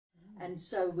and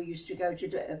so we used to go to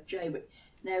Jaywick.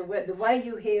 Now, the way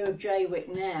you hear of Jaywick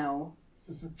now,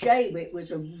 Jaywick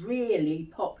was a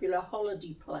really popular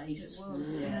holiday place,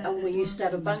 and we used to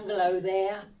have a bungalow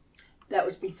there. That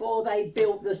was before they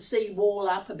built the sea wall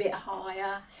up a bit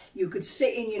higher. You could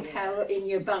sit in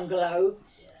your bungalow,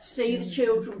 see the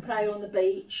children play on the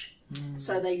beach.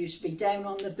 So they used to be down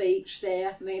on the beach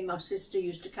there. Me and my sister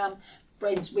used to come.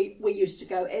 Friends, we used to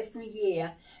go every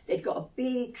year. They'd got a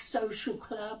big social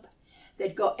club.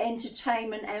 They'd got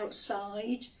entertainment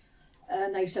outside.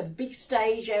 And they used to have a big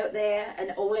stage out there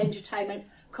and all entertainment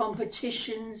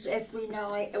competitions every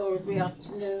night or every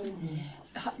afternoon.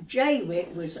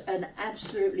 Jaywick was an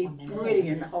absolutely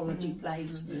brilliant holiday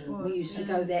place. We used to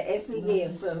go there every year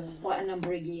for quite a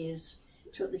number of years.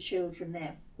 Took the children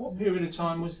there. What period of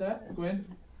time was that,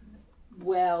 Gwen?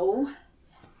 Well,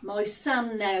 my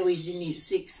son now is in his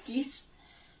 60s.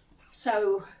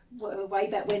 So way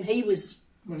back when he was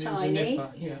tiny,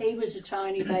 he was a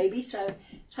tiny baby, so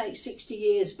take 60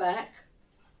 years back.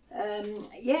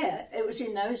 Yeah, it was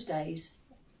in those days.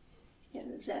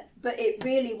 But it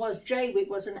really was, Jaywick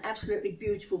was an absolutely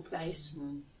beautiful place.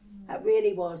 It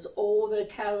really was. All the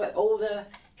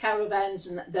caravans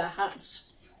and the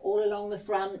huts all along the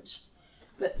front.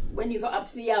 But when you got up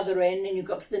to the other end and you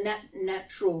got to the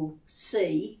natural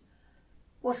sea,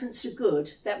 wasn't so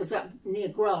good. That was up near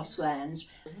grasslands.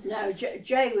 No,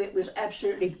 Jaywick was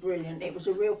absolutely brilliant. It was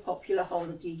a real popular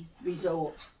holiday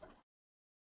resort.